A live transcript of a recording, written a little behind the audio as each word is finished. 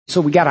So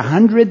we got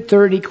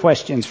 130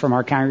 questions from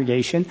our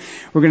congregation.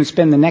 We're going to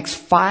spend the next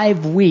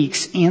 5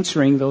 weeks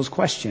answering those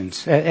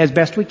questions as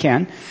best we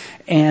can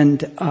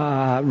and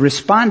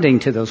responding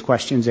to those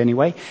questions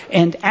anyway.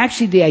 And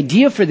actually the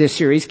idea for this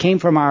series came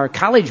from our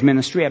college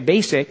ministry at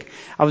Basic.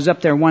 I was up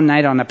there one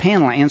night on a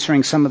panel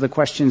answering some of the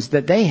questions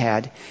that they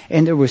had,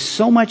 and there was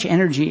so much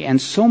energy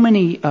and so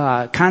many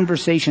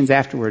conversations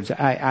afterwards.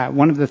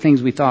 One of the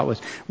things we thought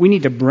was we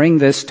need to bring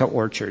this to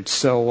Orchard.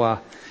 So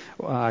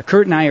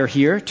Kurt and I are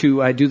here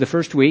to do the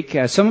first week.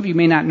 Some of you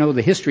may not know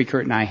the history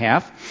Kurt and I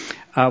have.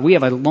 We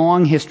have a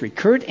long history.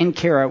 Kurt and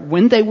Kara,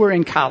 when they were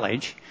in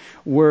college,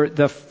 were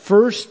the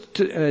first,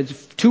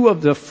 2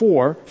 of the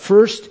 4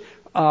 first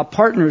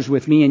partners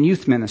with me in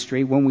youth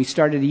ministry when we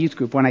started a youth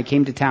group when I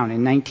came to town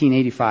in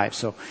 1985.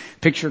 So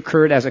picture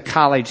Kurt as a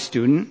college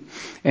student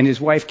and his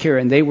wife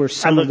Kara, and they were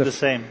some of the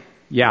same.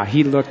 Yeah,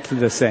 he looked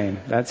the same.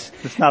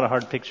 It's not a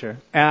hard picture.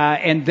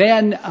 And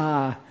then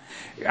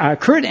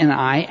Kurt and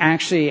I,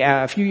 actually,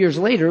 a few years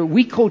later,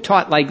 we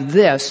co-taught like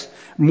this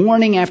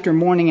morning after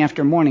morning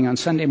after morning on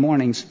Sunday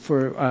mornings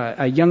for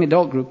a young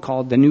adult group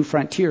called the New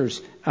Frontiers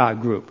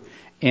group.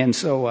 And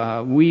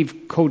so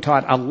we've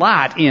co-taught a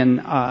lot in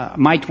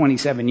my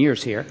 27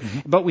 years here,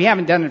 but we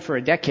haven't done it for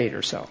a decade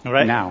or so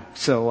now.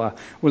 So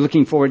we're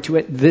looking forward to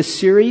it. This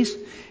series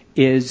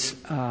is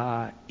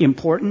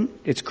important.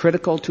 It's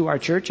critical to our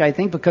church, I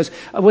think, because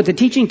what the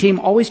teaching team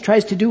always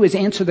tries to do is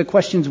answer the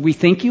questions we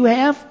think you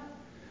have.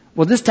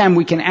 Well, this time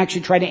we can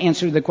actually try to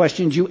answer the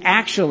questions you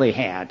actually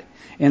had.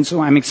 And so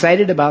I'm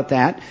excited about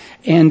that.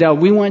 And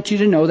we want you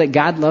to know that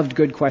God loved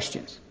good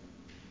questions.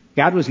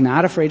 God was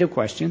not afraid of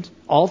questions.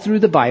 All through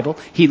the Bible,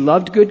 He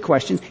loved good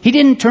questions. He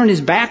didn't turn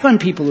His back on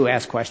people who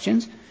asked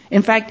questions.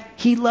 In fact,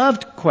 He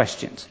loved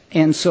questions.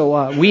 And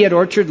so we at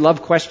Orchard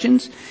love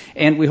questions,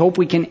 and we hope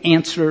we can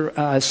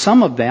answer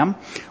some of them.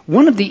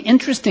 One of the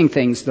interesting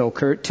things, though,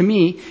 Kurt, to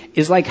me,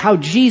 is like how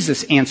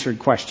Jesus answered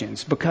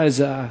questions,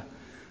 because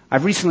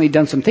I've recently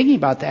done some thinking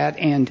about that,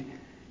 and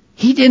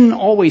He didn't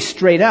always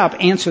straight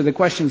up answer the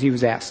questions He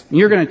was asked. And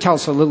you're going to tell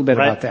us a little bit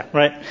about that.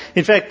 Right.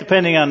 In fact,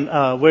 depending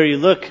on where you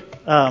look,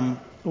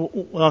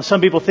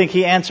 some people think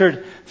He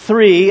answered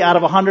 3 out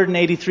of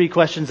 183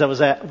 questions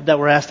that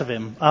were asked of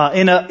Him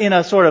in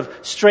a sort of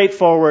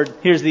straightforward,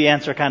 here's the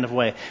answer kind of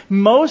way.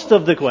 Most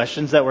of the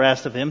questions that were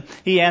asked of Him,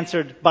 He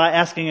answered by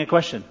asking a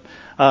question.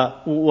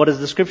 What does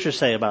the Scripture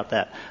say about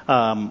that?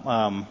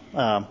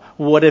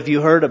 What have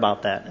you heard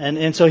about that?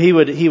 And so he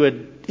would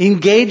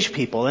engage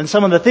people. And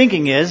some of the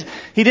thinking is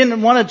He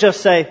didn't want to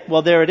just say,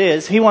 well, there it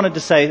is. He wanted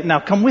to say, now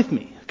come with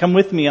me. Come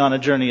with me on a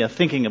journey of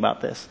thinking about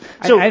this.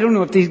 So I don't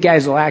know if these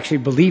guys will actually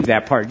believe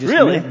that part. Just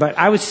really? But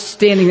I was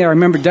standing there. I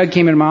remember Doug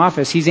came into my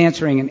office. He's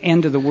answering an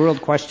end of the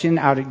world question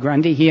out at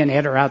Grundy. He and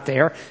Ed are out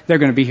there. They're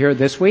going to be here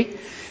this week.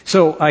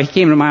 So he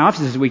came into my office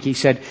this week. He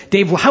said,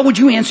 Dave, well, how would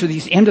you answer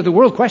these end of the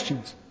world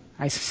questions?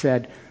 I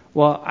said,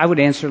 well, I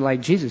would answer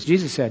like Jesus.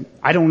 Jesus said,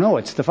 I don't know.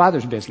 It's the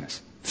Father's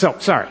business. So,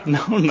 sorry.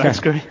 No, that's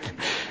great.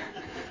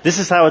 This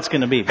is how it's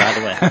going to be, by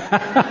the way.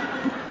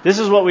 This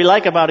is what we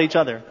like about each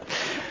other.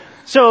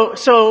 So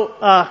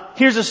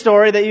here's a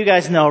story that you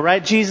guys know,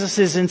 right? Jesus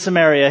is in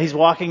Samaria. He's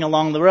walking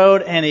along the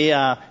road,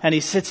 and he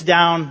sits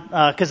down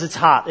because it's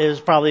hot. It was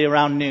probably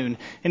around noon,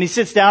 and he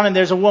sits down, and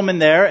there's a woman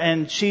there,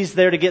 and she's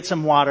there to get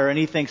some water, and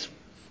he thinks,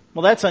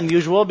 well, that's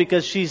unusual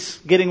because she's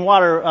getting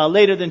water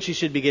later than she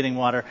should be getting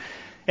water,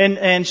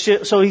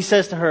 so he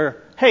says to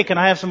her, hey, can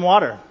I have some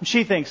water? And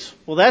she thinks,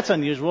 well, that's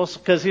unusual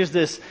because here's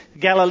this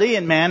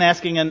Galilean man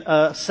asking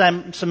a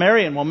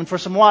Samaritan woman for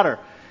some water.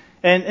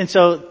 And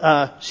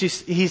so she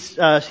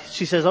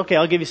says, okay,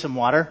 I'll give you some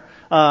water.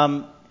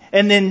 And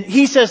then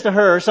he says to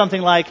her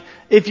something like,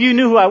 if you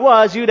knew who I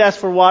was, you'd ask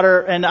for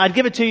water and I'd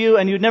give it to you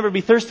and you'd never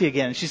be thirsty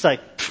again. And she's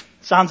like,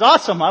 sounds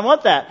awesome. I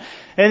want that.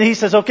 And he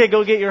says, okay,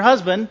 go get your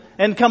husband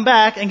and come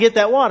back and get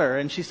that water.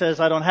 And she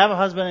says, I don't have a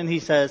husband. And he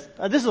says,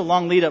 this is a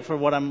long lead up for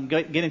what I'm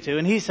getting to.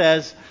 And he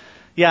says,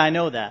 yeah, I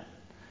know that.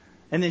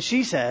 And then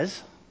she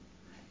says,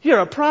 you're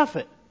a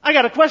prophet. I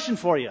got a question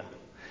for you.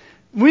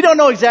 We don't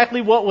know exactly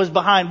what was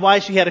behind why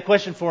she had a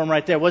question for him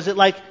right there. Was it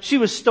like she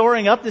was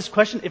storing up this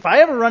question? If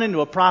I ever run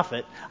into a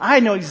prophet,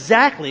 I know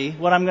exactly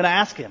what I'm going to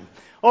ask him.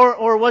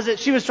 Or was it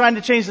she was trying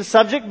to change the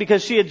subject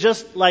because she had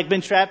just like been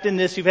trapped in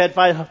this you've had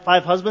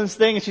five husbands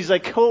thing, and she's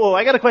like, oh,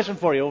 I got a question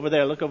for you over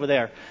there. Look over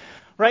there.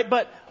 Right?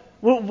 But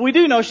we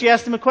do know she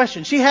asked him a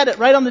question. She had it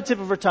right on the tip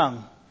of her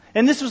tongue.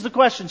 And this was the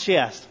question she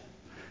asked.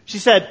 She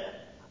said,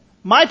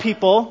 my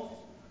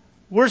people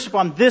worship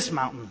on this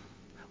mountain.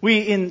 We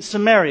in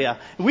Samaria,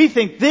 we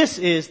think this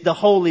is the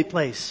holy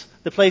place,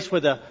 the place where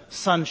the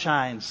sun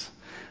shines.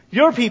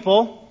 Your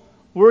people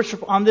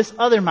worship on this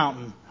other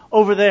mountain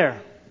over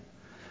there.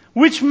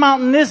 Which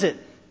mountain is it,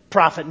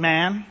 prophet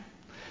man?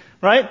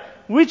 Right?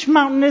 Which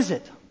mountain is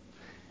it?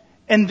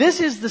 And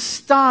this is the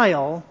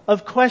style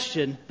of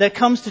question that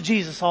comes to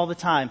Jesus all the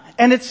time.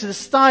 And it's the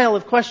style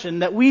of question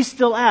that we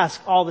still ask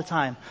all the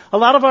time. A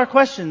lot of our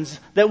questions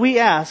that we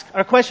ask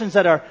are questions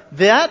that are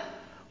that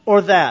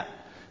or that.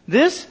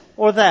 This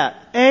or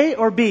that. A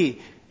or B.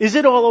 Is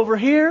it all over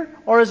here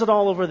or is it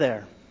all over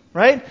there?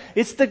 right?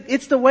 It's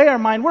the way our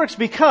mind works,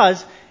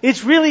 because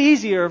it's really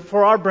easier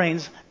for our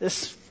brains,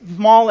 as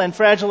small and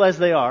fragile as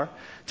they are,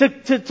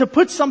 to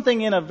put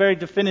something in a very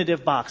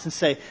definitive box and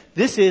say,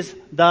 this is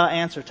the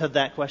answer to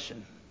that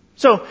question.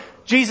 So,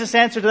 Jesus'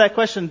 answer to that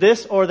question,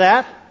 this or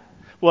that,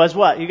 was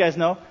what? You guys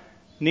know?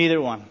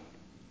 Neither one.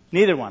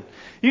 Neither one.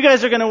 You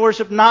guys are going to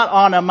worship not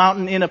on a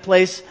mountain, in a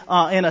place,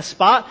 in a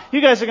spot. You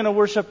guys are going to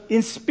worship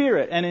in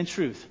spirit and in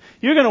truth.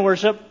 You're going to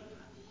worship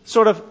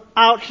sort of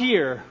out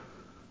here,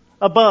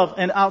 above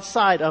and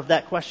outside of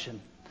that question.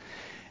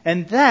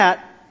 And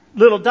that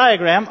little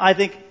diagram, I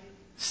think,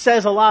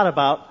 says a lot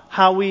about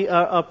how we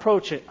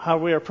approach it, how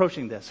we're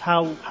approaching this,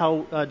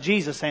 how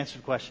Jesus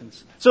answered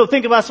questions. So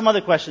think about some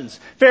other questions.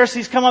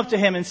 Pharisees come up to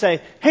him and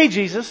say, hey,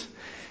 Jesus,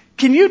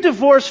 can you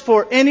divorce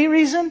for any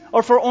reason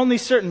or for only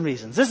certain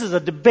reasons? This is a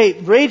debate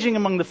raging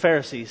among the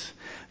Pharisees.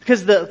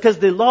 Because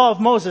the law of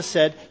Moses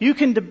said, you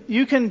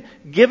can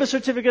give a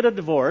certificate of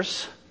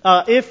divorce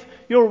if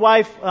your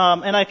wife,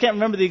 and I can't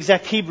remember the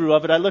exact Hebrew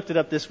of it, I looked it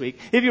up this week,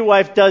 if your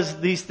wife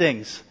does these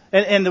things.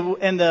 And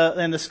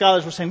the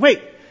scholars were saying,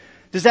 wait,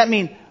 does that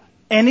mean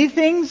any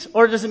things,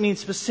 or does it mean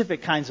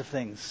specific kinds of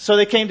things? So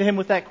they came to him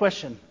with that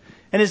question.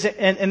 And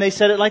they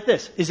said it like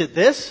this: is it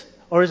this,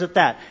 or is it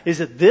that? Is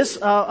it this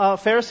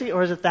Pharisee,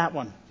 or is it that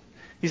one?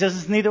 He says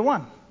it's neither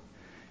one.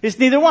 It's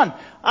neither one.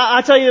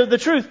 I'll tell you the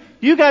truth.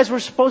 You guys were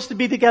supposed to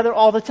be together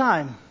all the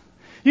time.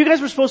 You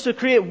guys were supposed to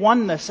create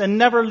oneness and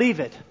never leave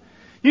it.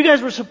 You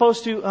guys were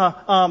supposed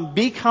to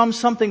become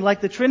something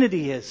like the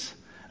Trinity is,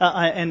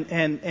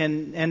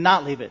 and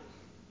not leave it.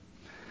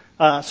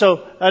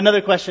 So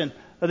another question.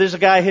 There's a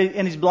guy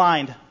and he's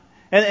blind,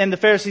 and the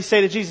Pharisees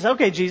say to Jesus,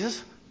 "Okay,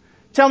 Jesus,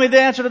 tell me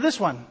the answer to this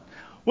one.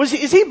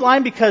 Is he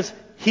blind because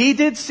he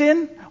did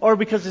sin, or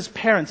because his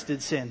parents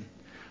did sin?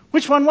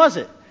 Which one was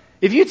it?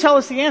 If you tell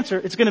us the answer,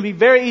 it's going to be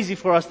very easy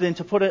for us then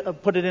to put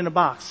it in a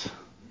box."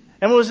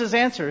 And what was his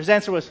answer? His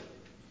answer was,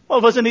 well,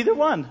 it wasn't either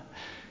one.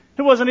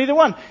 It wasn't either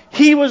one.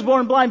 He was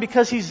born blind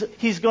because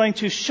he's going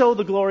to show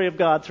the glory of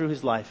God through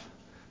his life.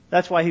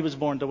 That's why he was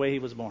born the way he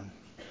was born.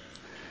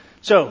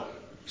 So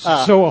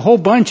a whole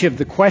bunch of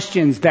the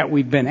questions that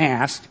we've been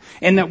asked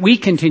and that we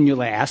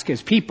continually ask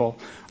as people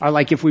are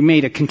like if we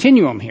made a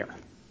continuum here.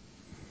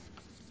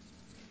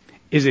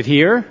 Is it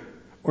here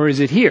or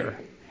is it here?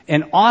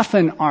 And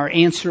often our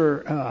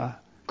answer,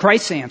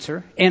 Christ's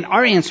answer, and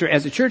our answer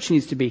as a church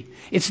needs to be,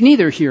 it's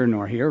neither here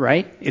nor here,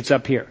 right? It's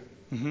up here.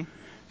 Mm-hmm.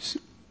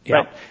 Yeah.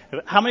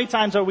 Right. How many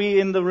times are we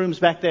in the rooms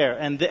back there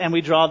and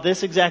we draw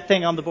this exact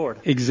thing on the board?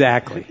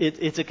 Exactly.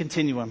 It's a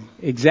continuum.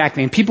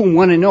 Exactly. And people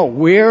want to know,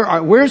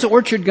 where's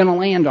Orchard going to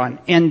land on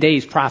end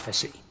days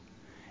prophecy?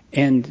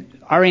 And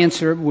our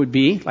answer would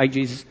be, like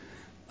Jesus,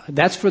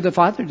 that's for the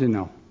Father to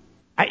know.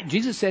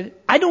 Jesus said,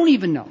 I don't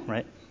even know.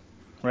 Right.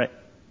 Right.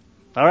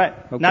 All right.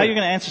 Okay. Now you're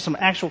going to answer some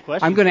actual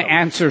questions. I'm going to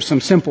answer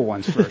some simple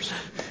ones first.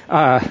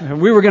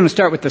 We were going to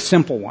start with the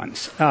simple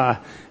ones.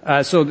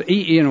 So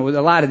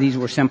a lot of these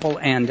were simple,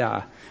 and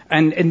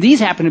these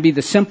happen to be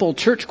the simple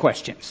church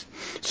questions.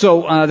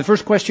 So the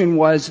first question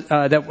was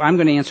that I'm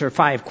going to answer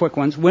 5 quick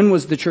ones. When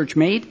was the church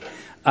made?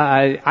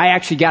 I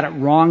actually got it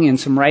wrong in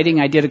some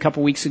writing I did a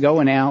couple weeks ago,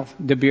 and Al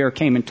DeBeer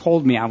came and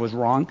told me I was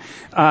wrong.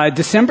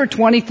 December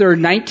 23rd,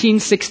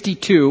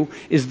 1962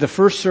 is the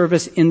first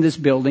service in this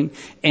building,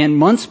 and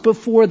months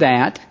before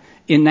that,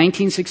 in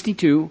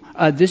 1962,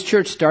 this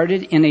church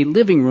started in a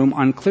living room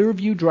on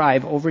Clearview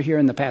Drive over here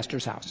in the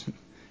pastor's house.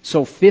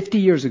 So 50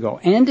 years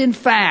ago. And in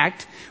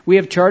fact, we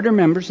have charter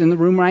members in the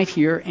room right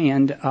here,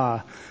 and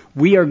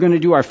we are going to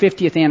do our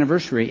 50th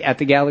anniversary at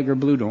the Gallagher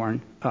Blue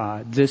Dorn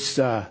this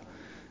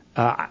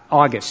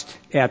August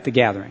at the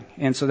gathering.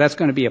 And so that's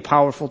going to be a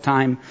powerful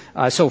time.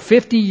 So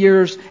 50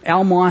 years,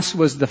 Al Moss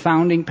was the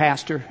founding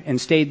pastor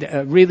and stayed,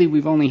 really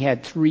we've only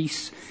had 3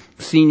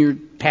 senior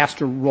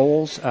pastor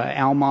roles,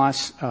 Al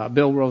Moss,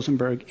 Bill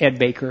Rosenberg, Ed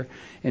Baker,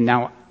 and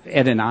now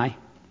Ed and I.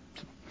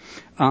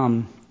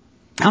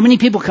 How many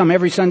people come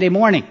every Sunday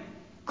morning?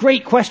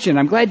 Great question.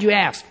 I'm glad you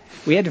asked.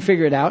 We had to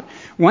figure it out.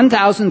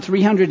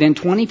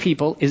 1,320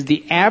 people is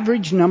the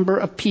average number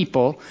of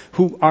people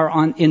who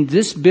are in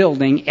this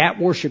building at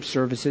worship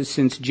services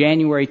since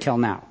January till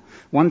now.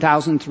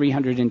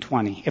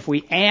 1,320. If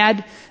we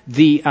add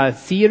the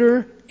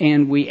theater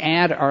and we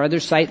add our other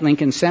site,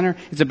 Lincoln Center,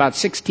 it's about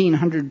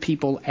 1,600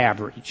 people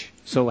average.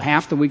 So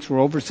half the weeks were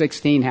over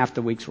 16, half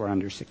the weeks were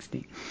under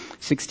 16.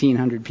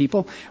 1,600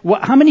 people.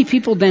 How many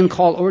people then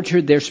call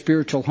Orchard their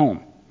spiritual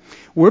home?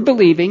 We're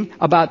believing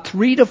about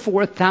 3,000 to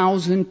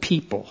 4,000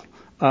 people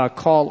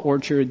call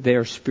Orchard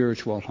their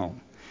spiritual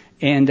home.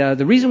 And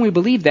the reason we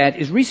believe that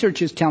is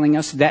research is telling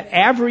us that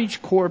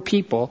average core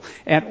people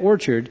at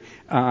Orchard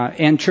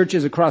and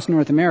churches across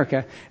North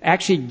America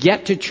actually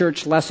get to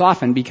church less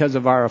often because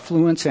of our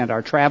affluence and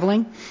our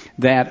traveling.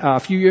 That a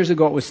few years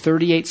ago it was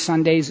 38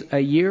 Sundays a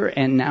year,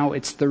 and now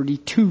it's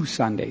 32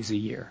 Sundays a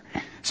year.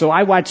 So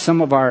I watch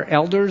some of our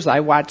elders,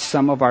 I watch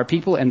some of our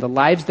people and the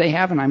lives they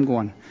have, and I'm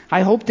going,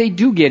 I hope they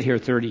do get here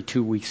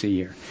 32 weeks a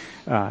year.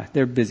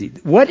 They're busy.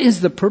 What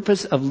is the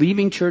purpose of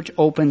leaving church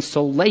open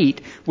so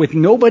late with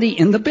nobody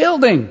in the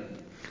building?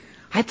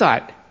 I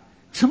thought,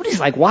 somebody's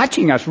like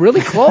watching us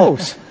really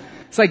close.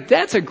 It's like,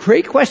 that's a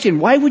great question.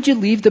 Why would you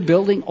leave the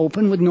building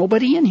open with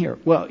nobody in here?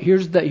 Well,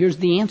 here's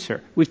the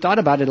answer. We've thought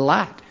about it a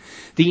lot.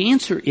 The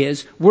answer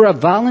is we're a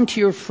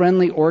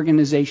volunteer-friendly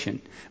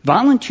organization.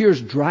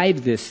 Volunteers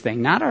drive this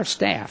thing, not our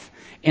staff.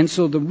 And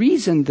so the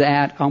reason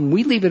that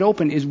we leave it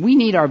open is we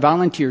need our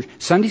volunteers,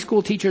 Sunday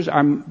school teachers,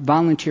 our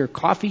volunteer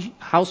coffee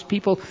house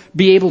people,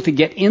 be able to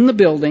get in the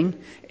building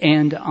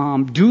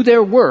and do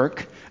their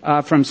work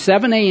from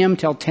 7 a.m.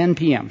 till 10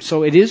 p.m.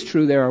 So it is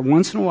true, there are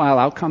once in a while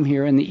I'll come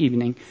here in the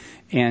evening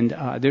and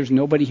there's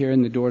nobody here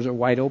and the doors are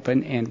wide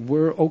open, and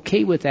we're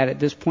okay with that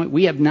at this point.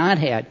 We have not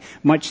had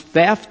much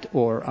theft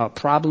or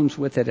problems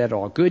with it at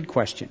all. Good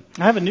question.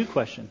 I have a new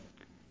question.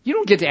 You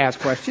don't get to ask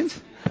questions.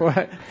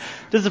 What?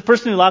 Does the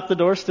person who locked the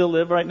door still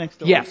live right next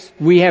door? Yes.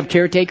 We have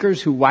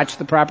caretakers who watch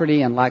the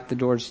property and lock the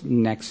doors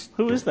next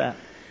door. Who is that?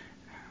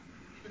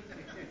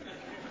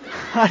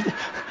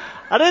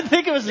 I didn't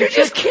think it was a You trick.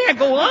 just can't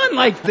go on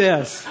like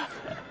this.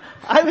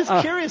 I was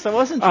curious. I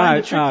wasn't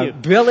trying to trick you.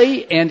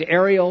 Billy and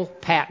Ariel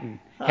Patton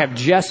have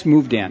just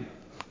moved in.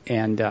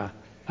 And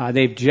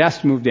they've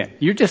just moved in.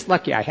 You're just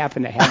lucky I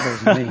happen to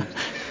have those names.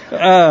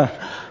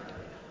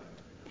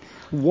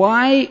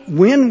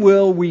 When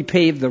will we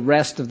pave the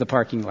rest of the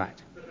parking lot?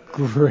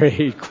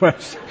 Great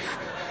question.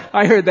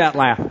 I heard that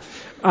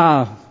laugh.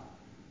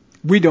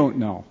 We don't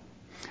know.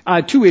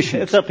 2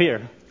 issues. It's up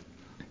here.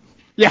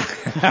 Yeah.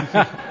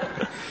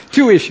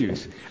 2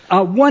 issues.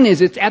 One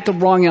is it's at the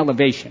wrong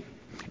elevation.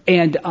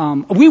 And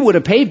we would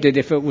have paved it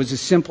if it was as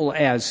simple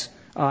as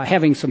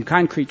having some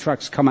concrete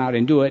trucks come out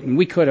and do it, and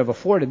we could have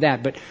afforded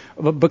that. But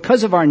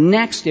because of our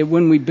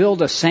when we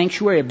build a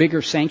sanctuary, a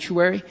bigger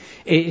sanctuary,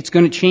 it's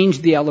going to change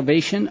the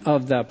elevation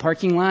of the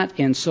parking lot.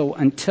 And so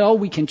until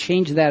we can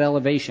change that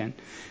elevation,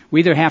 we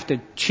either have to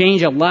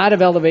change a lot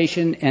of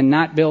elevation and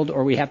not build,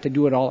 or we have to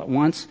do it all at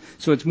once.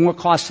 So it's more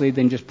costly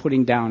than just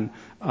putting down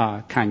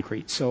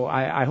concrete. So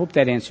I hope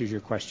that answers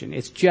your question.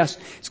 It's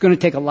going to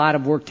take a lot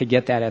of work to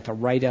get that at the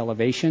right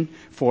elevation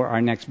for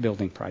our next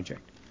building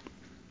project.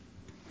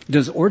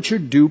 Does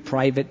Orchard do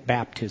private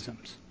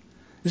baptisms?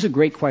 This is a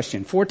great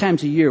question. 4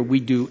 times a year we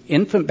do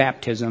infant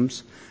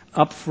baptisms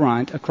up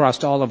front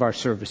across all of our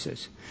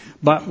services.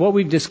 But what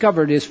we've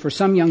discovered is for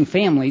some young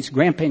families,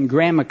 Grandpa and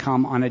Grandma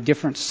come on a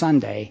different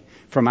Sunday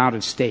from out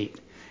of state.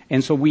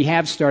 And so we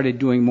have started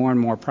doing more and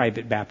more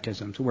private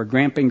baptisms where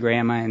Grandpa and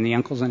Grandma and the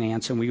uncles and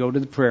aunts, and we go to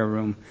the prayer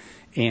room,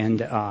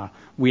 and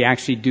we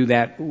actually do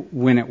that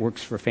when it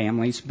works for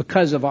families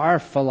because of our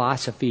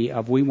philosophy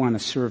of we want to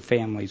serve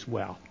families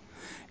well.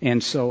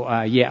 And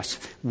so, yes,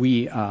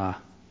 we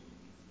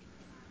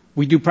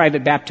do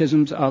private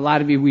baptisms. A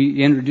lot of you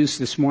we introduced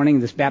this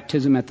morning, this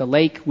baptism at the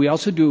lake. We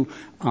also do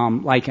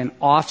like an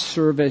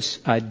off-service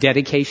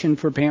dedication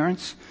for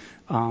parents,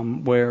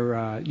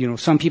 where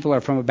some people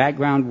are from a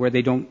background where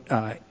they don't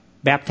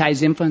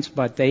baptize infants,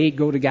 but they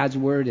go to God's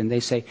Word and they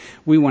say,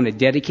 we want to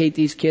dedicate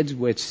these kids,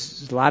 which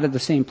is a lot of the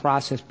same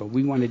process, but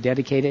we want to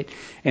dedicate it.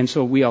 And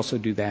so we also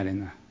do that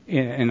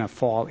in a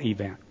fall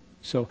event.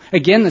 So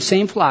again, the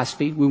same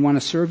philosophy. We want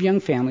to serve young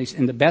families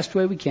in the best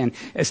way we can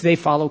as they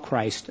follow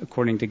Christ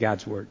according to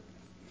God's Word.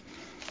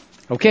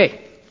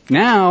 Okay,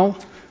 now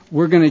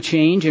we're going to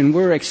change, and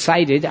we're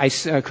excited.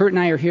 Kurt and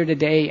I are here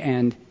today,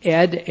 and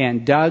Ed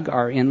and Doug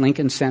are in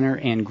Lincoln Center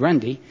and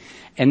Grundy.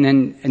 And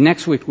then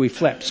next week we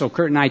flip. So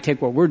Kurt and I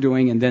take what we're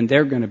doing, and then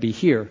they're going to be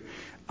here.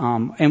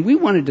 And we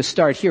wanted to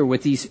start here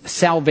with these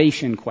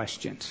salvation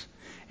questions.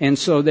 And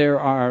so there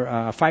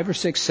are 5 or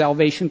 6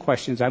 salvation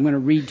questions I'm going to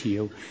read to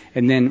you,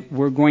 and then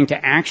we're going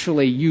to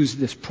actually use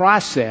this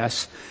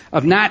process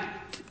of not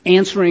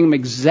answering them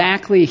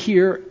exactly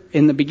here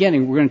in the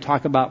beginning. We're going to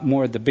talk about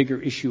more of the bigger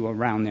issue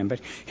around them. But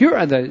here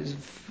are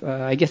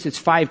I guess it's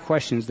 5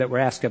 questions that were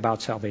asked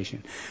about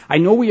salvation. I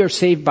know we are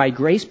saved by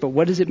grace, but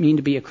what does it mean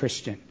to be a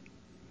Christian?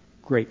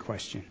 Great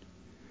question.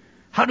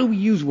 How do we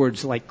use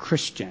words like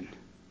Christian?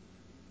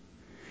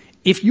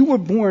 If you were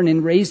born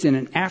and raised in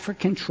an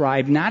African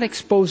tribe, not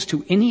exposed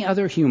to any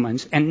other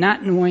humans, and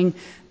knowing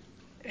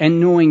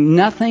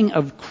nothing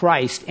of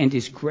Christ and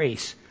His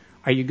grace,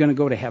 are you going to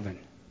go to heaven?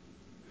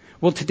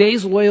 Will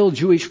today's loyal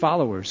Jewish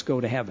followers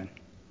go to heaven?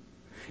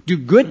 Do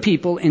good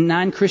people in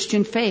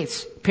non-Christian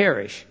faiths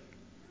perish?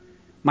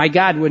 My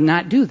God would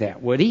not do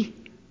that, would He?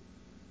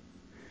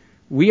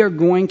 We are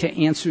going to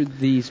answer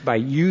these by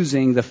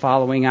using the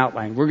following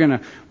outline. We're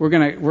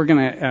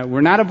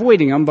not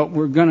avoiding them, but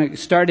we're going to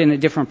start in a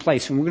different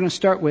place. And we're going to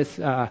start with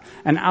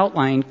an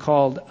outline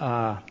called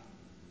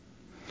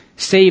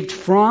saved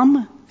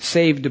from,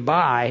 saved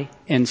by,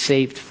 and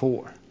saved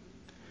for.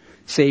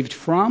 Saved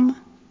from,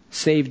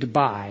 saved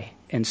by,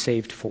 and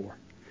saved for.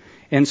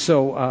 And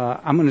so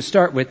I'm going to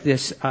start with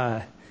this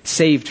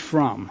saved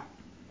from.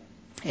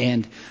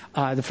 And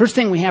the first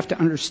thing we have to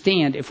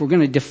understand, if we're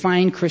going to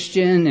define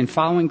Christian and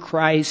following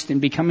Christ and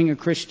becoming a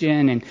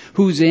Christian and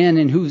who's in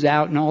and who's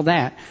out and all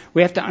that,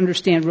 we have to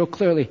understand real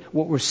clearly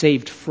what we're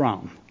saved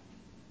from.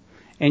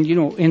 And,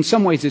 in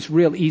some ways it's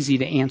real easy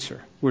to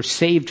answer. We're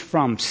saved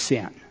from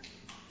sin.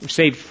 We're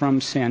saved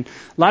from sin.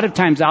 A lot of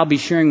times I'll be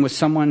sharing with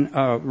someone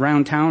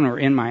around town or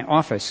in my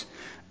office,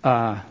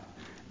 and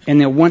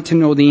they'll want to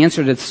know the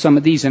answer to some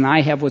of these, and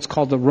I have what's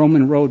called the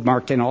Roman road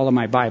marked in all of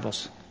my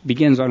Bibles. It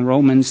begins on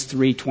Romans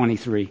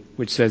 3:23,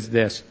 which says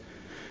this,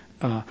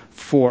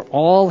 for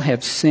all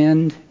have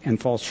sinned and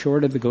fall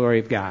short of the glory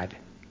of God.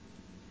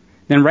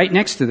 Then right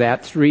next to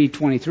that,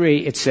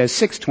 3:23, it says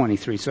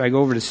 6:23. So I go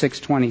over to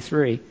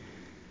 6:23,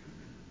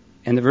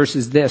 and the verse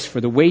is this,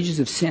 for the wages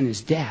of sin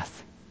is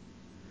death,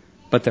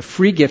 but the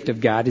free gift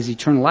of God is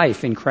eternal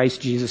life in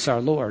Christ Jesus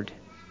our Lord.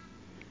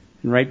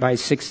 And right by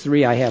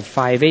 6:3, I have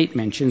 5:8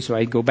 mentioned, so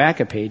I go back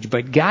a page.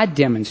 But God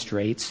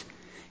demonstrates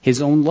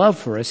his own love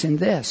for us in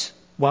this.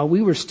 While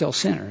we were still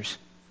sinners,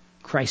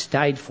 Christ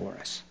died for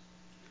us.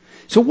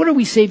 So what are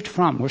we saved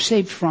from? We're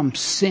saved from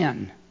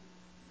sin.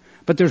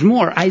 But there's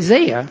more.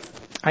 Isaiah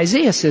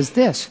says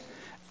this.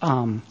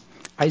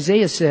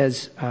 Isaiah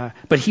says,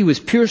 but he was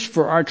pierced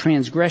for our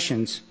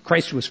transgressions.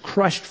 Christ was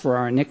crushed for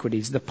our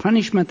iniquities. The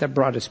punishment that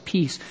brought us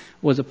peace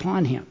was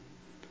upon him.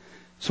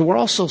 So we're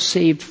also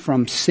saved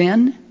from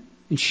sin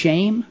and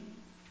shame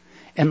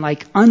and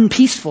like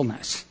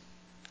unpeacefulness.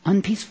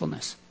 And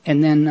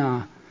then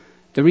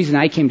the reason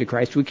I came to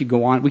Christ, we could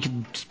go on, we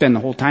could spend the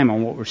whole time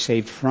on what we're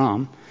saved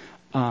from.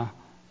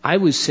 I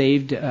was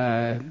saved,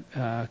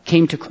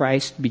 came to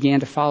Christ, began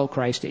to follow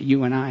Christ at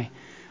UNI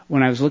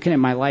when I was looking at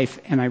my life,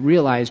 and I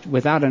realized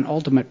without an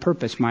ultimate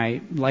purpose,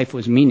 my life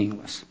was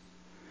meaningless.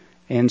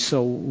 And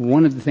so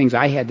one of the things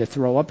I had to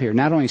throw up here,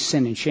 not only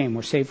sin and shame,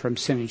 we're saved from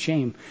sin and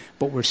shame,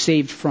 but we're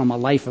saved from a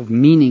life of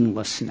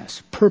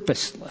meaninglessness,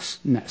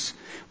 purposelessness.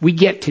 We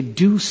get to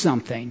do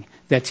something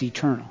that's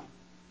eternal.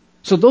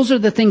 So those are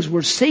the things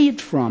we're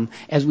saved from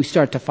as we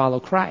start to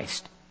follow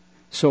Christ.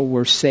 So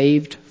we're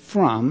saved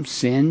from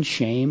sin,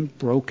 shame,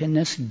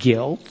 brokenness,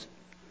 guilt,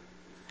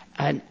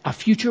 and a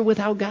future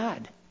without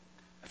God,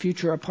 a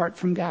future apart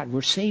from God.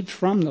 We're saved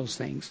from those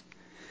things.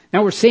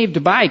 Now we're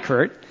saved by,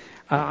 Kurt.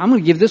 I'm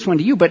going to give this one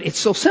to you, but it's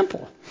so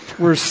simple.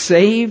 We're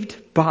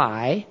saved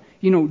by,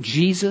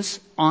 Jesus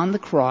on the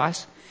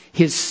cross,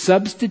 his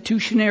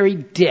substitutionary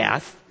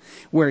death,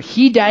 where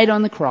he died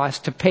on the cross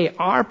to pay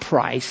our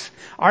price.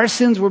 Our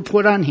sins were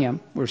put on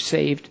him. We're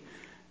saved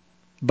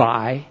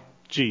by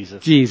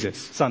Jesus.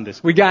 Sunday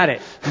school. We got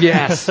it.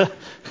 Yes.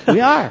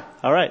 We are.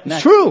 All right.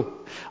 It's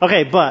true.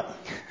 Okay, but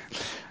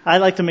I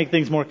like to make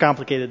things more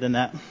complicated than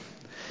that.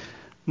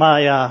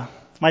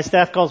 My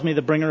staff calls me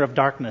the bringer of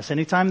darkness.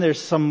 Anytime there's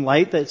some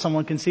light that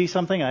someone can see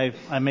something,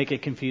 I make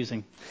it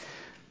confusing.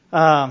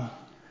 I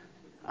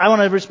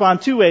want to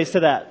respond two ways to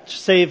that.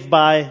 Saved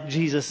by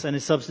Jesus and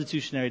his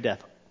substitutionary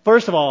death.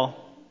 First of all,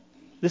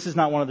 this is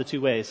not one of the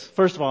two ways.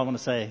 First of all, I want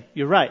to say,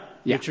 you're right.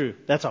 Yeah. You're true.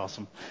 That's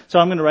awesome. So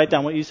I'm going to write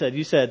down what you said.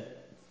 You said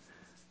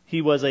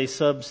he was a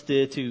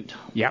substitute.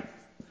 Yeah.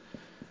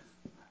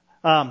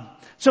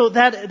 So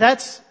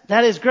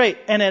that is great.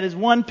 And that is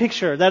one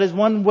picture. That is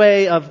one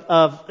way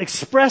of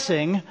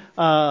expressing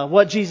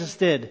what Jesus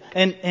did.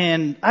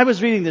 And I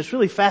was reading this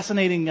really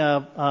fascinating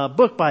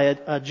book by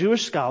a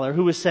Jewish scholar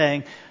who was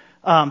saying,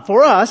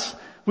 for us,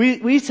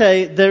 we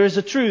say there is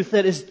a truth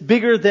that is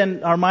bigger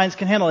than our minds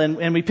can handle,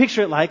 and we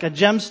picture it like a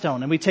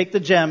gemstone, and we take the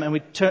gem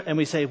and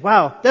we say,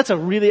 wow, that's a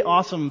really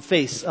awesome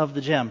face of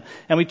the gem.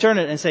 And we turn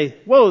it and say,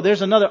 whoa,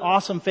 there's another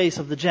awesome face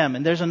of the gem,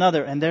 and there's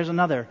another, and there's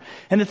another.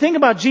 And the thing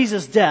about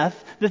Jesus'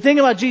 death, the thing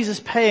about Jesus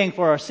paying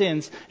for our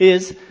sins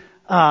is,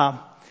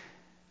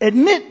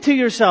 admit to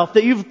yourself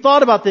that you've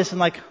thought about this and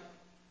like,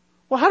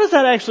 well, how does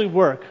that actually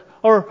work?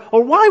 Or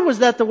why was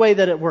that the way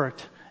that it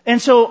worked? And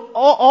so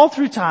all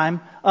through time,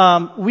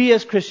 we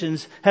as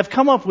Christians have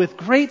come up with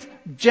great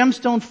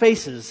gemstone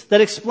faces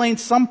that explain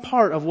some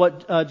part of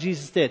what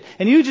Jesus did.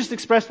 And you just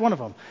expressed one of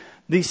them.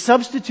 The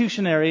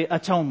substitutionary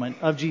atonement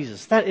of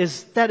Jesus. That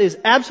is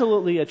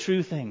absolutely a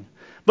true thing.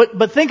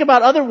 But think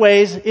about other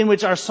ways in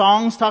which our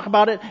songs talk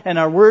about it and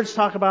our words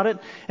talk about it.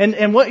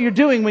 And what you're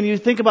doing when you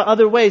think about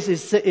other ways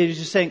is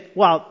just saying,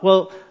 wow,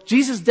 well,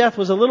 Jesus' death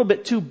was a little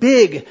bit too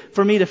big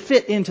for me to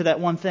fit into that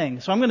one thing.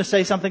 So I'm going to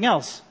say something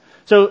else.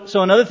 So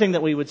another thing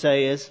that we would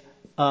say is,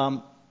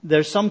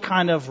 there's some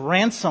kind of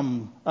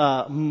ransom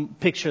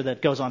picture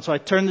that goes on. So I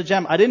turned the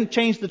gem. I didn't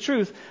change the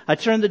truth. I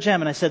turned the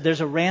gem and I said,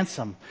 there's a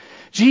ransom.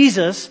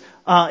 Jesus,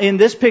 in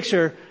this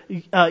picture,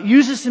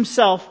 uses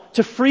himself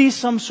to free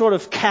some sort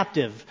of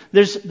captive.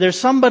 There's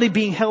somebody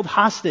being held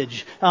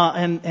hostage,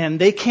 and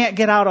they can't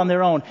get out on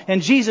their own.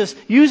 And Jesus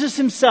uses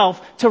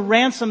himself to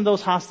ransom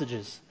those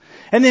hostages.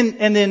 And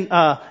then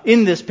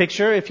in this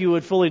picture, if you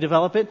would fully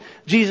develop it,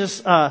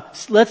 Jesus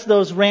lets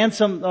those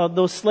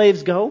those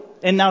slaves go,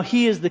 and now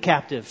he is the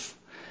captive.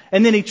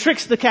 And then he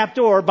tricks the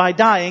captor by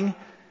dying,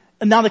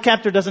 and now the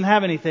captor doesn't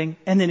have anything,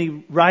 and then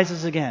he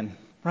rises again.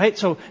 Right?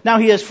 So now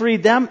he has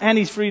freed them, and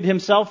he's freed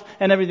himself,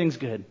 and everything's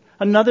good.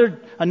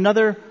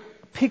 Another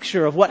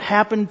picture of what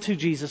happened to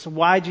Jesus,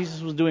 why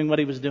Jesus was doing what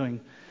he was doing.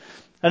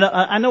 And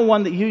I know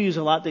one that you use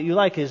a lot that you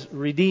like is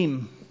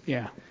redeem.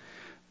 Yeah.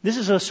 This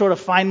is a sort of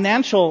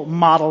financial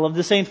model of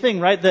the same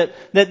thing, right? That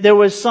there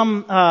was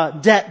some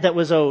debt that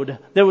was owed.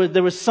 There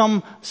was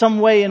some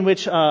way in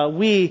which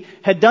we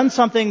had done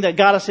something that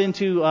got us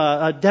into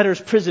a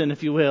debtor's prison,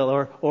 if you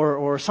will,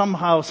 or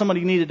somehow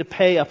somebody needed to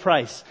pay a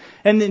price.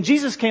 And then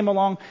Jesus came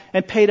along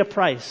and paid a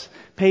price,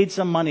 paid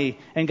some money,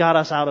 and got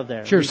us out of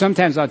there. Sure,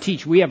 sometimes I'll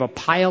teach, we have a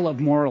pile of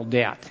moral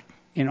debt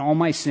in all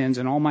my sins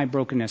and all my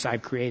brokenness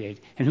I've created.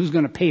 And who's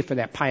going to pay for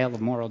that pile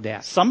of moral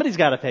debt? Somebody's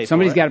got to pay for it.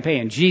 Somebody's got to pay,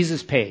 and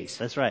Jesus pays.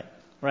 That's right.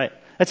 Right.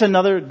 That's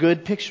another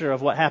good picture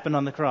of what happened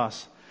on the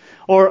cross.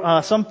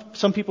 Or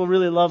some people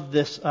really love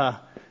this.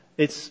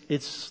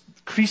 It's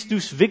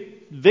Christus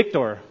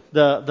Victor,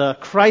 the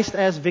Christ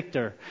as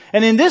victor.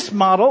 And in this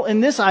model,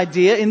 in this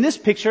idea, in this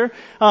picture,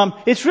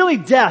 it's really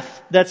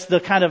death that's the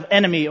kind of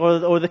enemy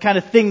or the kind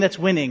of thing that's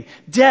winning.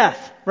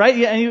 Death, right?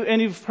 Yeah, and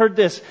you've heard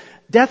this.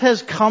 Death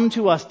has come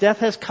to us.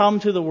 Death has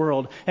come to the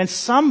world. And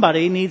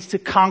somebody needs to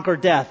conquer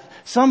death.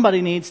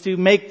 Somebody needs to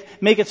make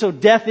it so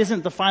death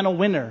isn't the final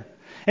winner.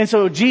 And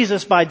so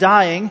Jesus, by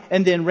dying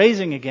and then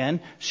raising again,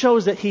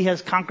 shows that he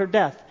has conquered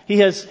death. He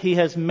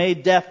has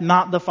made death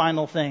not the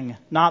final thing,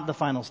 not the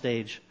final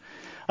stage.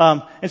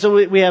 And so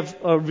we have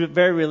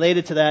very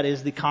related to that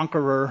is the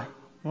conqueror.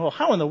 Well,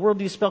 how in the world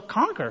do you spell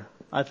conquer?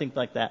 I think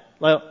like that.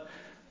 Well,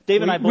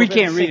 Dave and I both we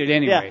can't read it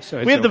anyway, yeah, so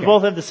it's we okay.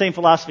 both have the same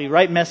philosophy.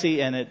 Write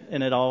messy and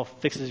it all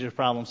fixes your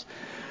problems.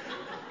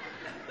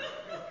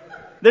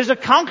 There's a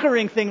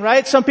conquering thing,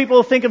 right? Some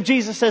people think of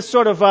Jesus as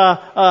sort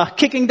of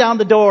kicking down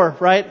the door,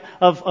 right,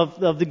 of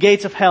the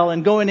gates of hell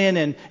and going in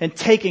and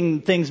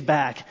taking things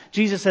back.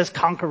 Jesus as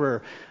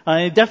conqueror.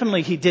 And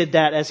definitely he did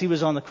that as he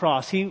was on the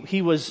cross.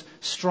 He was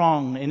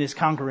strong in his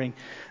conquering.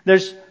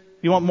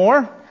 You want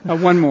more?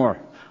 One more.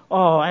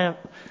 Oh, I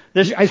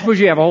suppose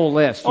you have a whole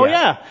list. Oh,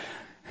 yeah.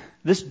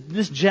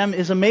 This gem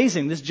is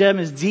amazing. This gem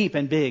is deep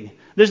and big.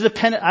 There's the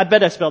penitent. I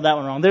bet I spelled that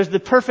one wrong. There's the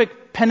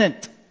perfect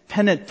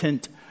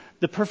penitent.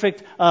 The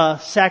perfect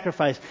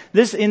sacrifice.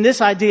 In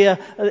this idea,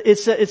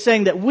 it's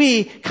saying that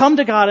we come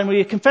to God and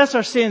we confess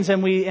our sins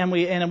and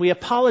we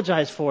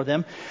apologize for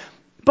them,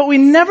 but we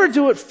never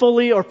do it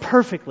fully or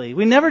perfectly.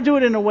 We never do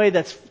it in a way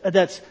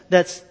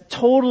that's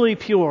totally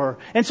pure.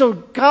 And so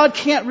God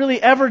can't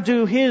really ever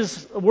do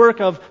His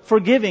work of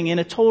forgiving in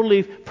a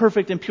totally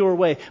perfect and pure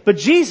way. But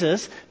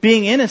Jesus,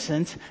 being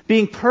innocent,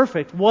 being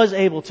perfect, was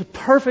able to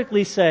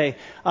perfectly say,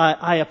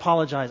 "I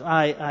apologize.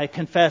 I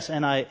confess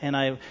and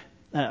I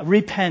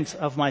repent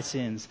of my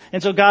sins."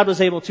 And so God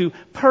was able to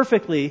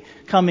perfectly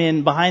come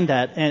in behind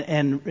that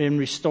and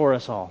restore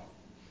us all.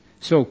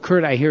 So,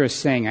 Kurt, I hear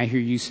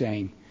you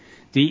saying,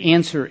 the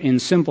answer in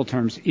simple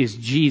terms is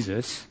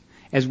Jesus.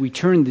 As we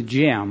turn the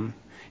gem,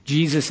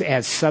 Jesus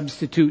as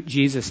substitute,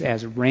 Jesus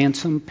as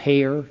ransom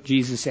payer,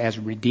 Jesus as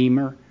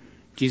redeemer,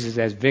 Jesus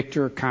as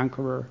victor,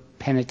 conqueror,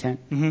 penitent,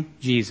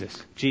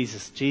 Jesus.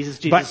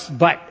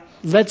 But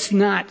let's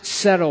not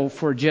settle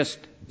for just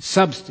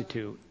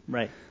substitute.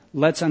 Right.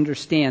 Let's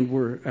understand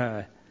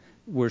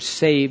we're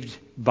saved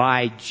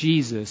by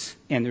Jesus,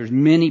 and there's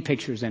many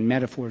pictures and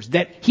metaphors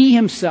that He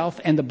Himself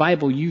and the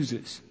Bible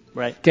uses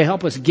to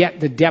help us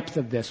get the depth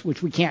of this,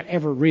 which we can't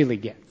ever really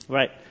get.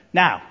 Right.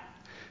 Now,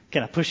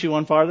 can I push you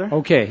one farther?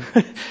 Okay.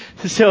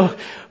 So,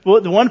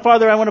 the one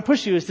farther I want to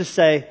push you is to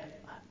say,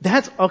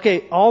 that's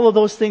okay, all of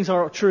those things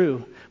are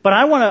true. But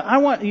I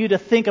want you to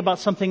think about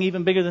something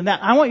even bigger than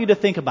that. I want you to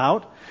think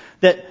about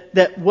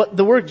that what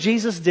the work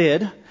Jesus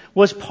did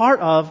was part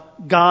of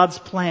God's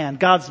plan,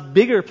 God's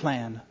bigger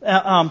plan.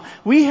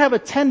 We have a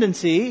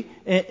tendency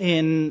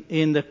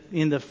in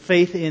the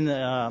faith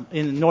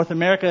in North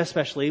America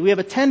especially, we have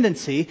a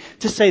tendency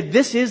to say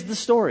this is the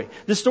story.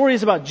 The story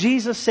is about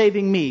Jesus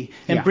saving me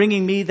and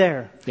bringing me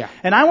there. Yeah.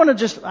 And I want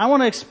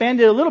to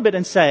expand it a little bit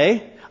and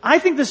say, I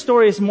think the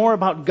story is more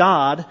about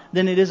God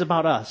than it is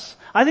about us.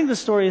 I think the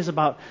story is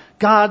about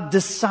God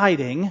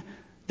deciding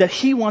that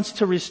He wants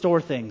to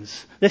restore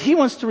things, that He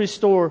wants to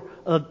restore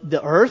the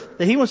earth,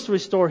 that He wants to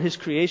restore His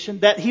creation,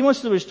 that He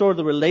wants to restore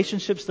the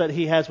relationships that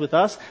He has with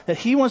us, that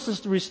He wants us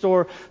to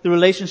restore the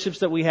relationships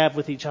that we have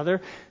with each other,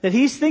 that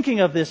He's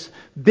thinking of this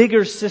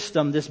bigger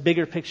system, this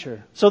bigger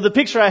picture. So the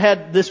picture I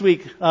had this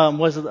week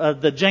was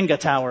the Jenga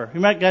tower.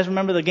 You guys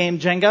remember the game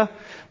Jenga?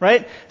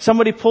 Right?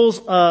 Somebody pulls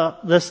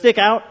the stick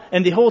out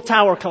and the whole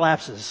tower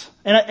collapses.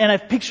 And I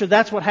picture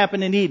that's what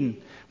happened in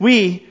Eden.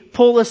 We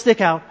pull the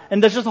stick out,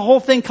 and there's just the whole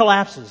thing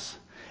collapses.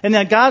 And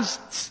then God's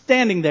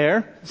sitting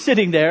there,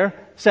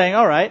 saying,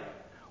 all right,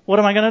 what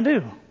am I going to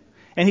do?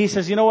 And He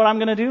says, you know what I'm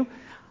going to do?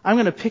 I'm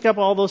going to pick up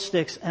all those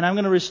sticks, and I'm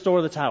going to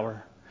restore the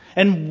tower.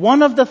 And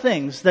one of the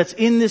things that's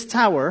in this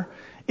tower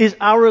is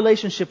our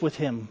relationship with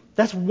Him.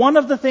 That's one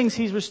of the things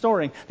He's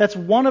restoring. That's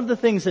one of the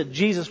things that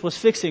Jesus was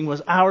fixing,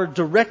 was our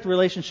direct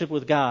relationship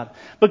with God.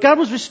 But God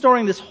was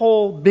restoring this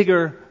whole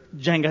bigger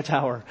Jenga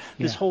tower,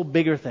 this whole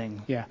bigger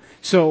thing. Yeah.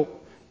 So,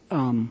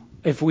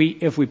 if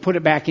we put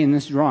it back in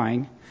this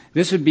drawing,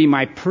 this would be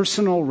my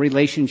personal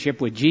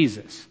relationship with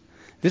Jesus.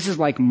 This is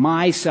like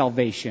my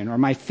salvation or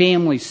my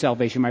family's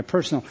salvation, my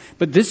personal.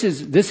 But this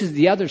is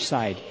the other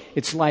side.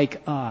 It's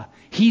like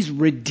he's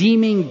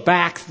redeeming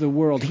back the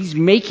world. He's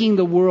making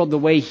the world the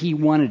way he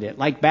wanted it,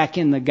 like back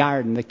in the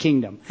garden, the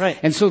kingdom. Right.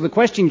 And so the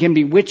question can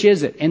be, which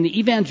is it? And the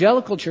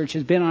evangelical church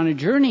has been on a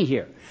journey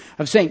here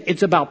of saying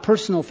it's about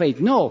personal faith.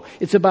 No,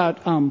 it's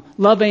about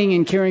loving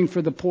and caring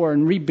for the poor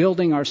and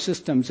rebuilding our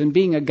systems and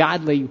being a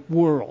godly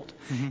world.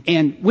 Mm-hmm.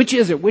 And which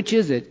is it? Which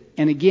is it?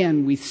 And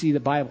again, we see the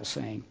Bible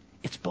saying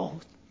it's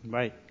both.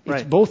 Right.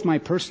 It's both my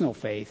personal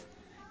faith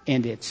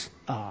and it's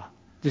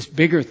this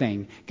bigger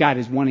thing God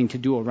is wanting to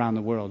do around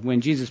the world.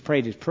 When Jesus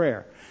prayed his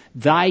prayer,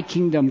 thy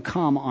kingdom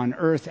come on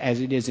earth as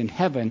it is in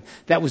heaven,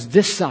 that was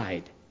this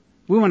side.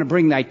 We want to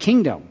bring thy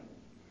kingdom.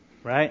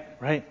 Right.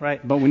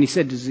 But when he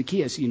said to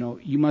Zacchaeus,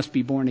 you must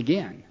be born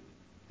again,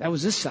 that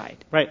was this side.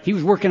 Right. He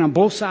was working on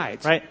both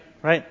sides. Right.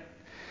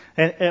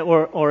 And,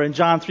 or in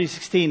John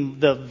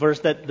 3:16, the verse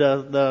that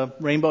the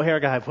rainbow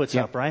hair guy puts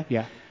up, right?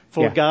 Yeah.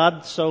 For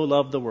God so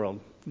loved the world.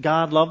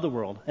 God loved the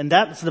world. And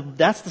that's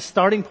the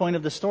starting point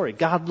of the story.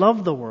 God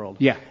loved the world.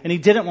 Yeah. And he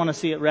didn't want to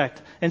see it wrecked.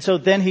 And so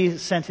then he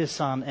sent his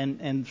son,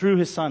 and through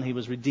his son he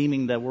was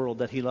redeeming the world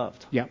that he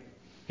loved. Yep.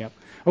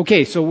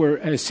 Okay, so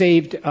we're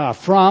saved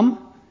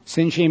from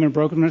sin, shame, and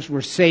brokenness.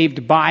 We're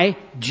saved by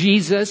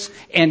Jesus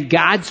and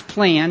God's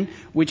plan,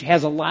 which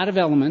has a lot of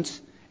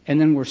elements. And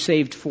then we're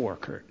saved for,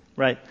 Kurt.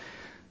 Right.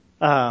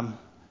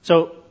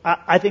 So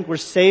I think we're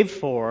saved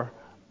for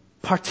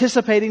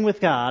participating with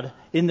God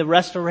in the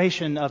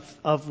restoration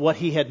of what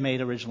he had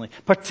made originally.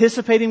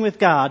 Participating with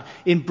God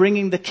in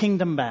bringing the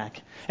kingdom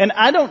back. And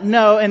I don't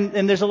know,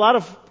 and there's a lot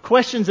of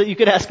questions that you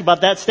could ask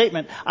about that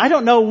statement. I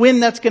don't know when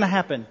that's going to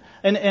happen.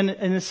 And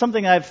it's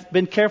something I've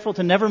been careful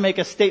to never make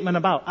a statement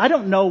about. I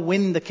don't know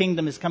when the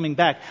kingdom is coming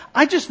back.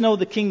 I just know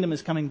the kingdom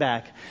is coming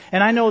back.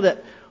 And I know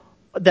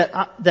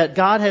that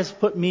God has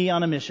put me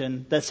on a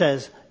mission that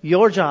says,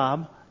 your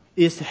job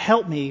is to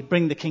help me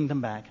bring the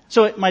kingdom back.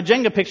 So my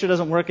Jenga picture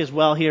doesn't work as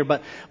well here,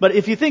 but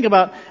if you think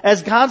about,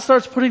 as God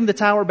starts putting the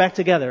tower back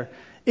together,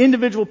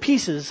 individual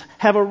pieces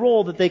have a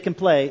role that they can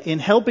play in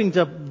helping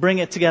to bring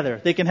it together.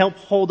 They can help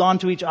hold on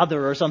to each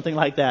other or something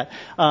like that.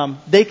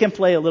 They can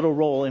play a little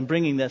role in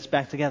bringing this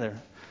back together.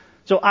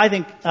 So I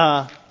think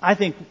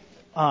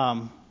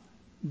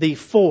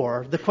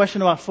the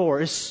question about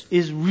for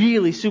is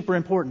really super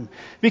important,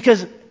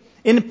 because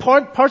in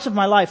parts of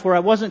my life where I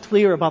wasn't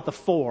clear about the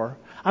for,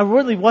 I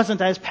really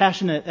wasn't as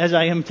passionate as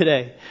I am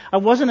today. I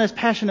wasn't as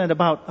passionate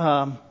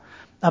about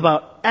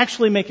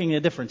actually making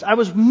a difference. I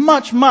was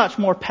much, much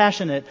more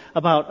passionate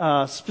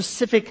about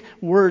specific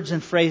words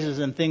and phrases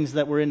and things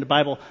that were in the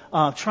Bible,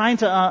 trying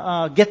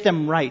to get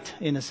them right,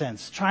 in a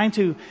sense, trying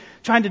to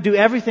do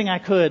everything I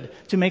could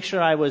to make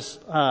sure I was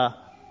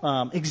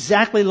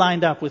exactly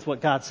lined up with what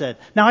God said.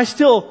 Now, I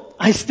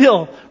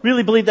still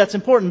really believe that's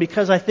important,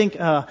 because I think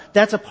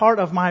that's a part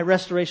of my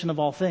restoration of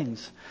all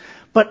things.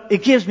 But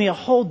it gives me a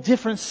whole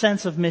different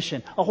sense of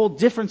mission, a whole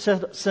different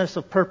sense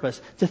of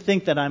purpose to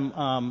think that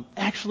I'm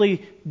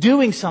actually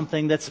doing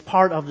something that's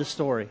part of the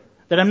story.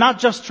 That I'm not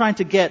just trying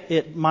to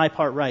get my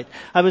part right.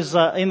 I was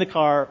in the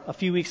car a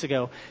few weeks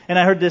ago, and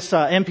I heard this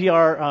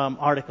NPR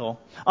article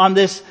on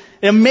this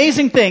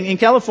amazing thing in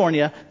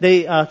California.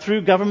 They,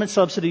 through government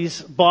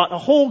subsidies, bought a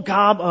whole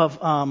gob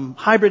of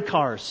hybrid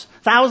cars.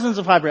 Thousands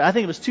of hybrid. I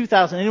think it was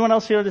 2,000. Anyone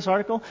else hear this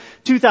article?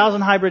 2,000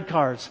 hybrid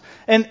cars.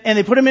 And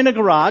they put them in a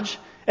garage,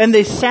 and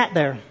they sat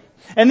there.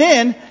 And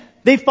then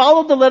they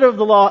followed the letter of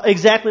the law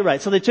exactly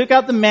right. So they took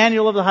out the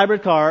manual of the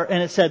hybrid car,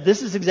 and it said,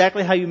 this is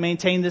exactly how you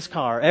maintain this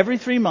car. Every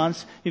 3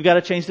 months, you've got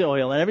to change the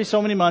oil. And every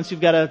so many months, you've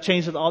got to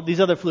change all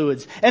these other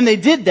fluids. And they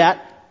did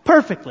that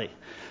perfectly.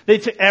 They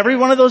took every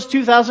one of those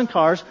 2,000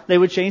 cars, they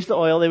would change the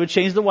oil, they would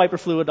change the wiper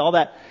fluid, all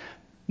that.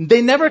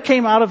 They never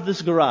came out of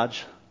this garage.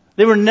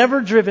 They were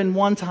never driven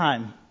one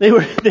time. They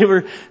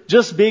were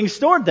just being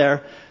stored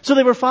there. So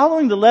they were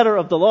following the letter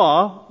of the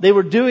law. They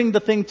were doing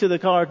the thing to the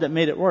car that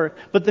made it work,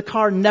 but the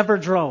car never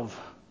drove.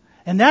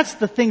 And that's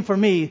the thing for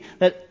me,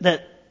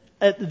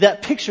 that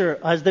picture,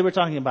 as they were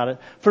talking about it,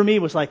 for me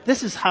was like,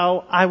 this is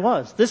how I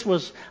was. This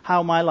was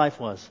how my life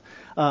was.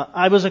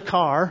 I was a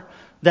car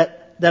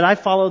that I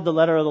followed the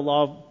letter of the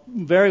law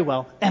very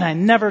well, and I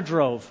never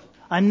drove.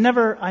 I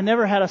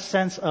never had a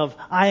sense of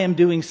I am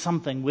doing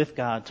something with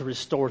God to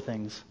restore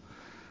things.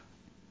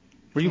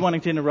 Were you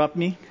wanting to interrupt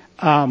me?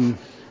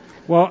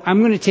 Well, I'm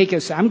going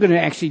to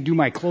actually do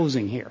my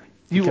closing here.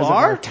 You because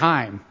are? Of our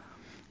time.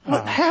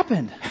 What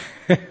happened?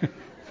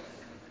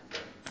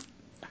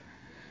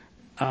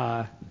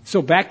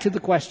 So back to the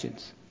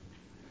questions.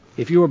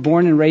 If you were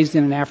born and raised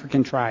in an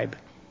African tribe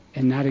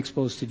and not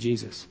exposed to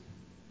Jesus,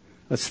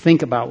 let's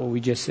think about what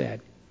we just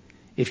said.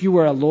 If you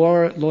were a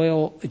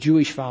loyal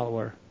Jewish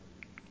follower,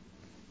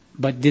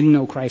 but didn't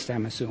know Christ,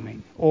 I'm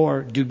assuming,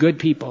 or do good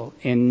people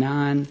in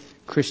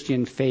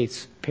non-Christian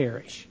faiths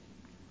perish?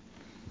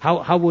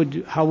 How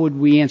would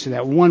we answer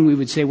that? One, we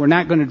would say we're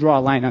not going to draw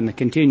a line on the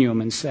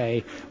continuum and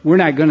say, we're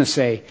not going to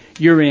say,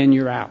 you're in,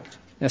 you're out.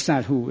 That's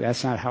not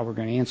how we're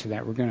going to answer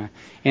that. We're going to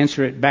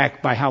answer it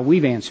back by how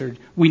we've answered.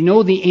 We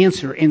know the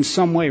answer in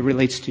some way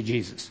relates to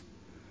Jesus.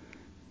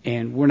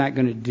 And we're not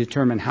going to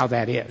determine how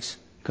that is,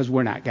 because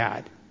we're not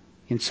God.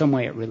 In some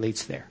way it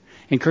relates there.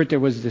 And Kurt, there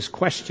was this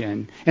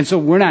question, and so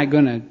we're not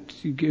going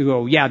to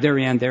go, yeah, they're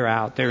in, they're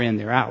out, they're in,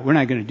 they're out. We're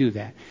not going to do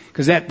that,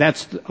 because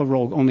that's a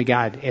role only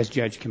God as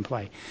judge can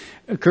play.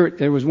 Kurt,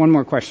 there was one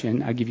more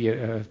question. I'll give you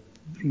a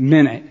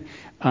minute.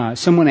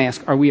 Someone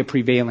asked, are we a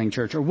prevailing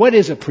church? Or what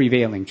is a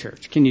prevailing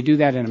church? Can you do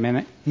that in a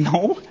minute?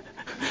 No.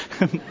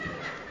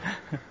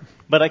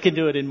 But I can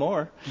do it in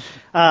more.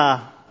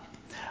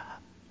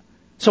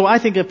 So I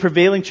think a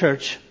prevailing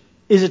church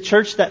is a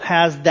church that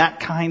has that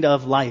kind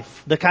of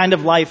life. The kind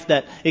of life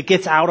that it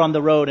gets out on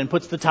the road and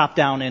puts the top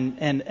down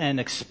and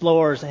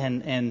explores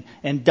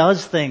and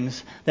does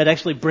things that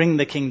actually bring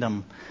the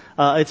kingdom.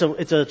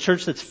 It's a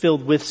church that's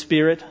filled with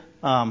Spirit.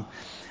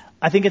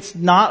 I think it's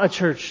not a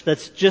church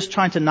that's just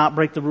trying to not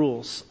break the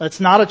rules.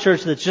 It's not a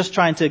church that's just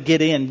trying to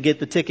get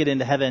the ticket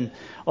into heaven,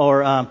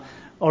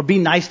 or be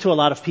nice to a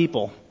lot of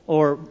people,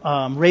 or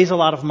raise a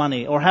lot of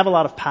money, or have a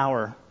lot of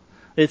power.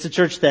 It's a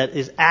church that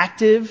is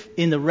active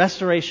in the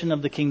restoration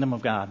of the kingdom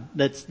of God.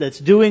 That's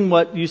doing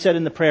what you said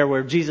in the prayer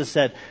where Jesus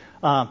said,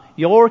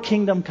 your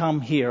kingdom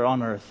come here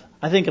on earth.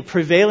 I think a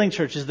prevailing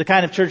church is the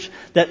kind of church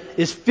that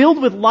is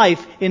filled with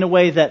life in a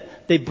way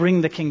that they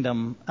bring the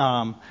kingdom.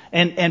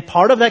 And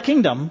part of that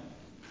kingdom,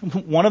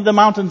 one of the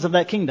mountains of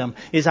that kingdom,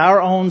 is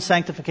our own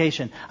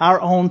sanctification, our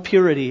own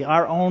purity,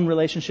 our own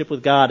relationship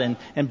with God,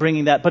 and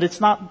bringing that. But it's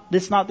not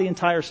the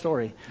entire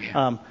story.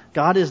 Yeah.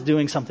 God is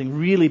doing something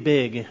really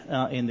big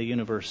in the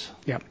universe.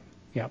 Yep.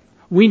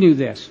 We knew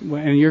this,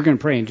 and you're going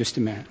to pray in just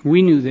a minute.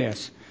 We knew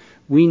this.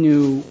 We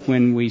knew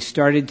when we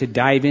started to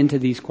dive into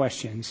these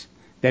questions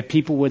that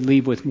people would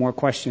leave with more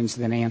questions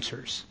than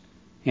answers.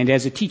 And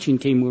as a teaching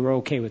team, we were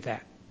okay with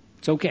that.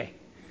 It's okay.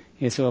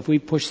 And so if we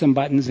push some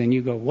buttons and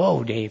you go,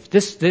 whoa, Dave,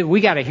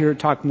 we got to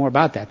talk more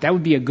about that. That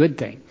would be a good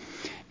thing.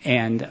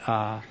 And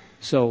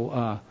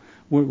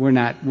we're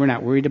not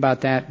worried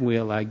about that.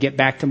 We'll get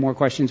back to more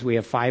questions. We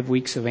have 5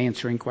 weeks of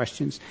answering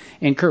questions.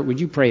 And Kurt, would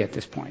you pray at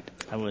this point?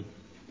 I would.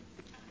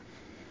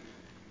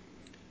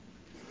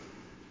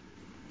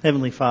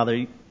 Heavenly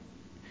Father,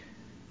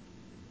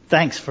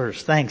 thanks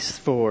first. Thanks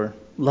for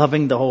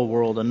loving the whole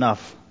world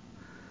enough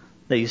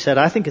that you said,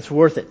 I think it's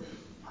worth it.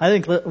 I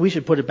think we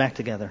should put it back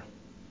together.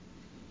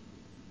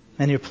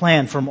 And your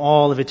plan from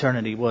all of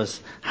eternity was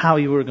how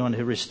you were going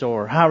to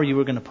restore, how you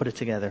were going to put it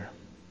together.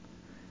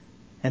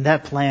 And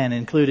that plan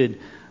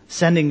included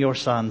sending your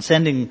Son,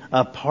 sending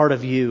a part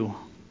of you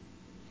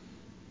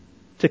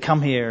to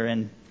come here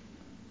and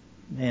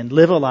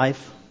live a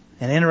life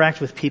and interact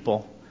with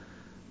people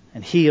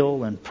and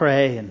heal and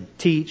pray and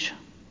teach.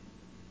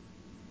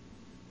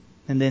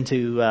 And then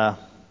to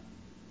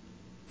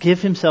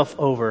give himself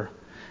over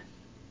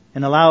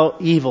and allow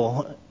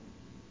evil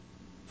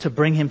to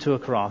bring him to a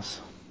cross.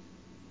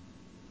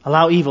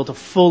 Allow evil to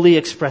fully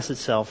express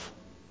itself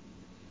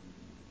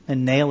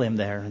and nail him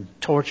there and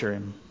torture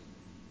him.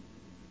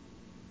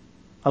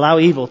 Allow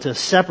evil to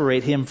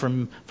separate him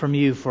from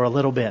you for a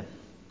little bit.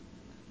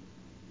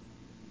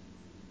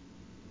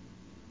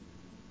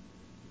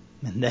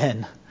 And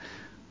then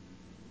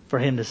for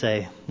him to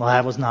say, well,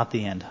 that was not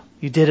the end.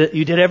 You did it.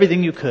 You did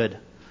everything you could.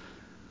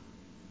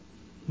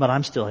 But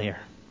I'm still here.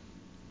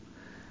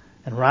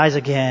 And rise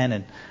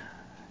again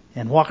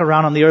and walk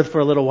around on the earth for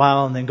a little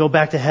while and then go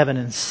back to heaven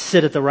and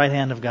sit at the right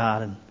hand of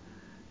God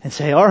and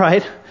say, all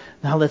right,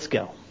 now let's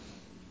go.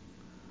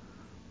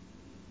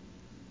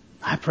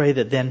 I pray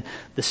that then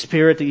the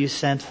Spirit that you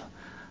sent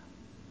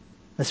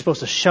that's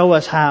supposed to show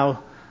us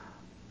how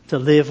to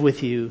live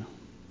with you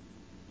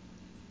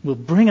will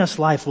bring us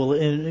life,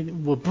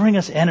 will bring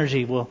us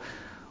energy, will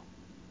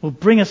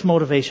bring us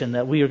motivation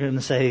that we are going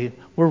to say,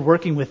 we're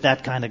working with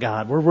that kind of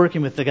God. We're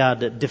working with the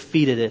God that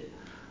defeated it,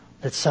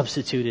 that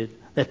substituted,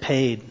 that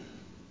paid.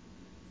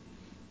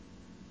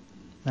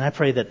 And I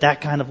pray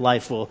that kind of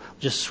life will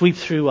just sweep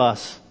through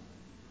us.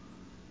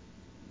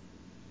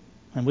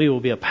 And we will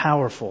be a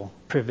powerful,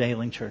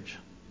 prevailing church.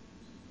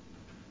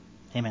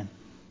 Amen.